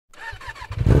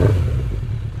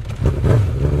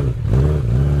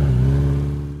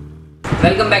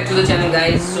Welcome back to the channel,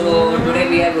 guys. So today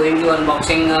we are going to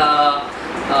unboxing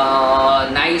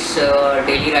nice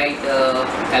daily ride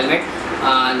helmet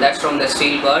that's from the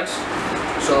Steelbirds.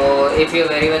 So if you're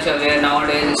very much aware,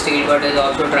 nowadays Steelbird is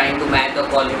also trying to match the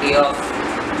quality of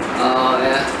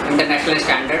international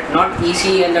standard, not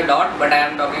EC and the dot, but I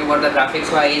am talking about the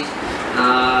graphics wise,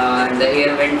 the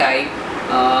air vent type.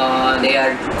 They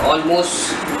are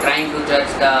almost trying to touch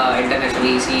the international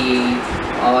EC,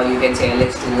 or you can say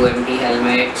LS2, MT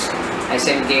helmets,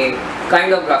 SMK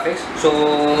kind of graphics. So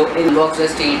in box the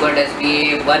Steelbird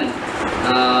Sba 1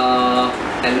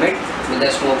 helmet with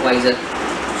a smoke visor.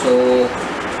 So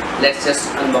let's just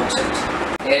unbox it.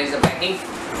 Here is the packing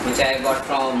which I got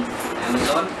from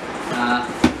Amazon.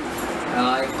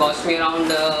 It cost me around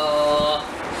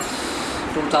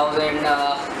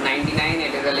 2099.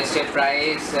 It is a listed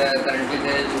price. Currently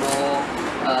there is no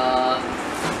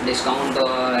discount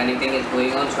or anything is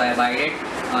going on, so I buy it.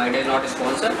 It is not a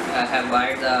sponsor. I have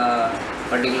bought the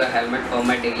particular helmet for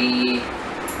my daily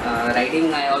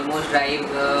riding. I almost drive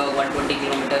 120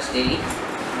 kilometers daily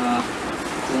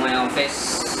to my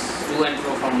office, to and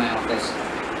fro from my office.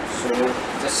 So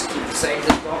just keep inside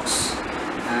the box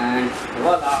and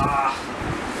voila.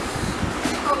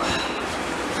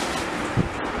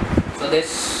 So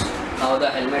this how the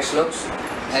helmets looks.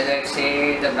 As I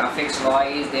say, the graphics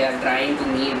wise, they are trying to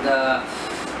meet the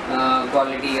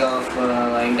quality of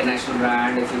international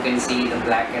brand. If you can see, the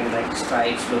black and red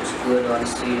stripes looks good on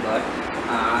Steelbird,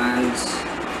 and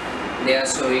they are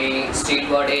showing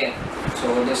Steelbird Air.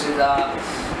 So this is the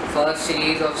first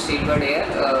series of Steelbird Air,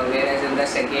 whereas in the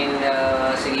second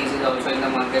series is also in the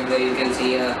market, where you can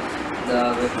see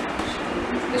the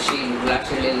shield, black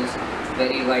shield is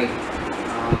very wide.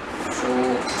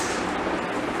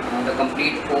 The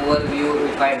complete overview,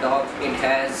 if I talk, it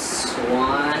has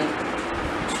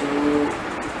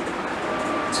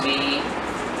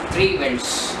 3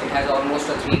 vents. It has almost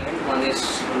a 3 vent. One is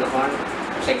on the front,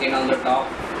 second on the top,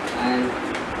 and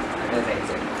at the right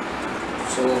side.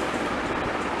 So,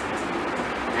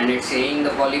 and it's saying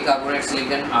the polycarbonate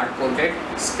silicon hard coated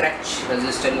scratch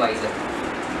resistant visor.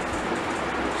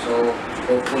 So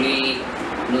hopefully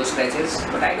no scratches,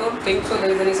 but I don't think so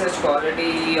there is any such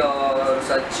quality or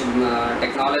such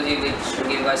technology which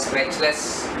give us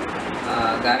scratchless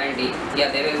guarantee. Yeah,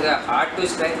 there is a hard to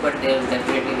scratch, but there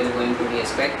definitely there is going to be a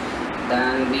scratch.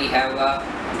 Then we have a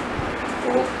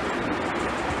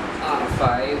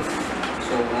 5.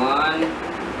 So 1,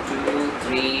 2,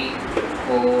 3,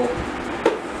 4,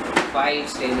 5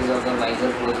 stages of the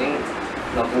visor closing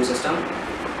locking system.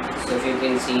 So if you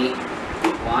can see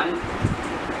 1,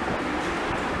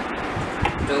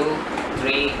 2,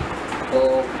 3,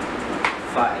 4, 5.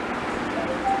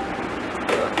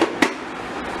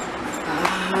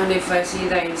 And if I see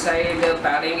the inside, the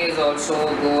padding is also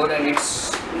good, and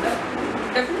it's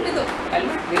definitely the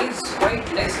helmet weighs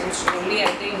quite less. It's only,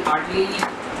 I think, hardly,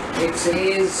 it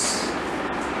says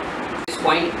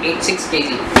 0.86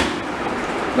 kg,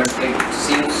 but it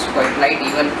seems quite light,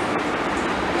 even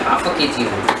half a kg.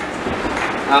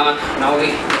 Now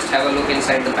we just have a look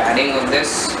inside the padding of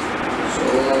this. So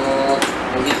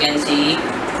as you can see,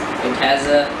 it has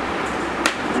a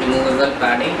removable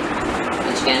padding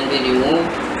which can be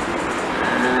removed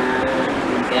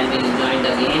and can be rejoined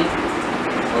again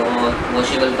for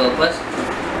washable purpose.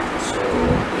 So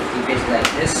keep it like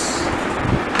this.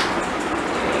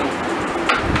 Okay.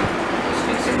 Just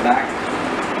fix it back.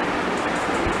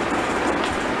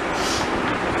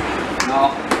 Now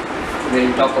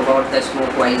we'll talk about the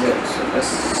smoke visor. So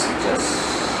let's just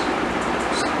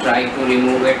try to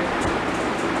remove it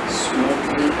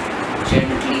smoothly,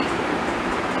 gently,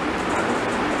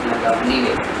 in a lovely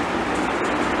way.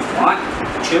 1,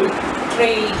 2,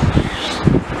 3.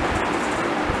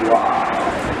 Wow.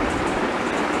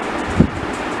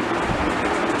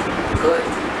 Good.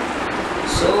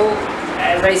 So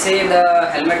as I say, the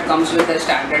helmet comes with a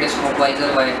standard smoke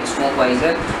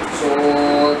visor. So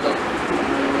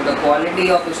the quality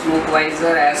of the smoke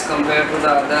visor as compared to the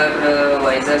other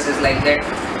visors is like that.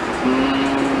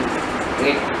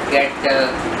 It get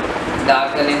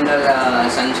darker in the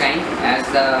sunshine. As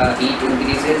the heat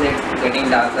increases, it getting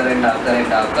darker and darker and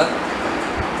darker.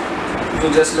 So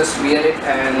just let's wear it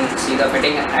and see the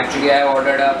fitting. Actually I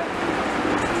ordered a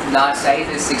large size,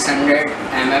 is 600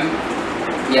 mm.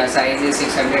 Yeah, size is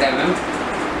 600 mm.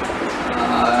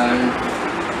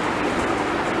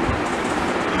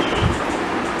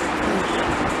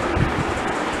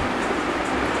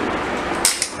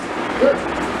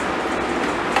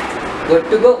 Good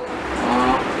to go.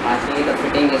 Actually the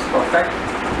fitting is perfect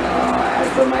as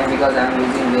per mine, because I am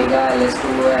using Vega LS2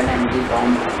 and MT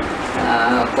from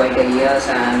quite a years,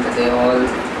 and they all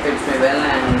fits me well.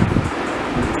 And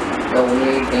the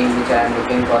only thing which I am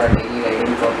looking for a daily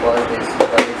riding purpose is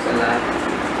because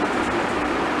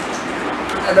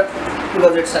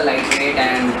it's a lightweight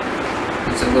and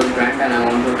it's a good brand, and I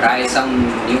want to try some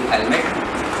new helmet.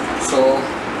 So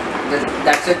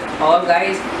that's it all,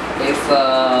 guys. If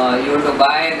you want to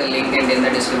buy, the link is in the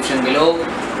description below,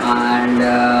 and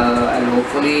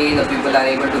hopefully the people are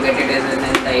able to get it in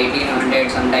the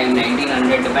 1800, sometime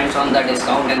 1900, depends on the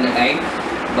discount and the time.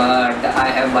 But I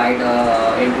have bought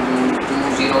into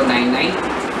 2099.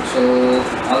 So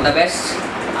all the best,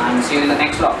 and see you in the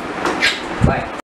next vlog. Bye.